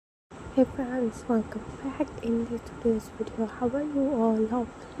Hey friends, welcome back in this today's video. How are you all? Hope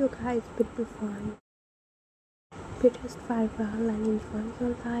you guys will be fine. Be just very well and enjoy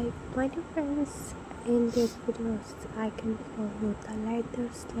your life. My dear friends, in this video I can show you the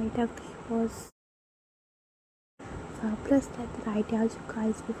latest latex was fabulous leather ideas you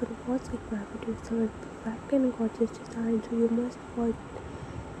guys even watching my videos are perfect and gorgeous design, so you must watch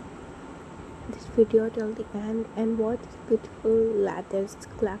this video till the end and watch this beautiful latex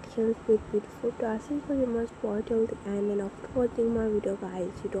collections with beautiful dresses, so you must watch till the end. And after watching my video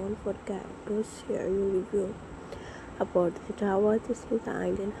guys, you don't forget to share your review about it, how was this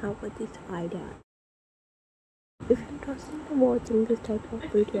designed and how was this idea. If you're interested in watching this type of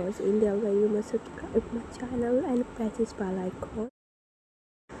videos in their way, you must subscribe my channel and press this bell icon.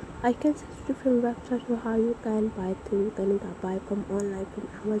 I can suggest different websites for how you can buy things. You can buy from online from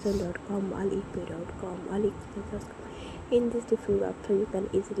Amazon.com, AliExpress.com, AliExpress.com. In these different websites, you can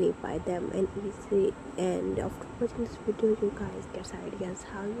easily buy them and easily. And after watching this video, you guys get ideas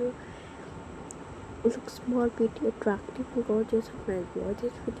how you look small, pretty, attractive, and gorgeous. Friends, watch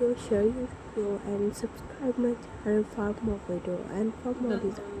this video, share your video, and subscribe my channel for more video and for more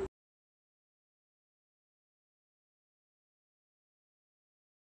design.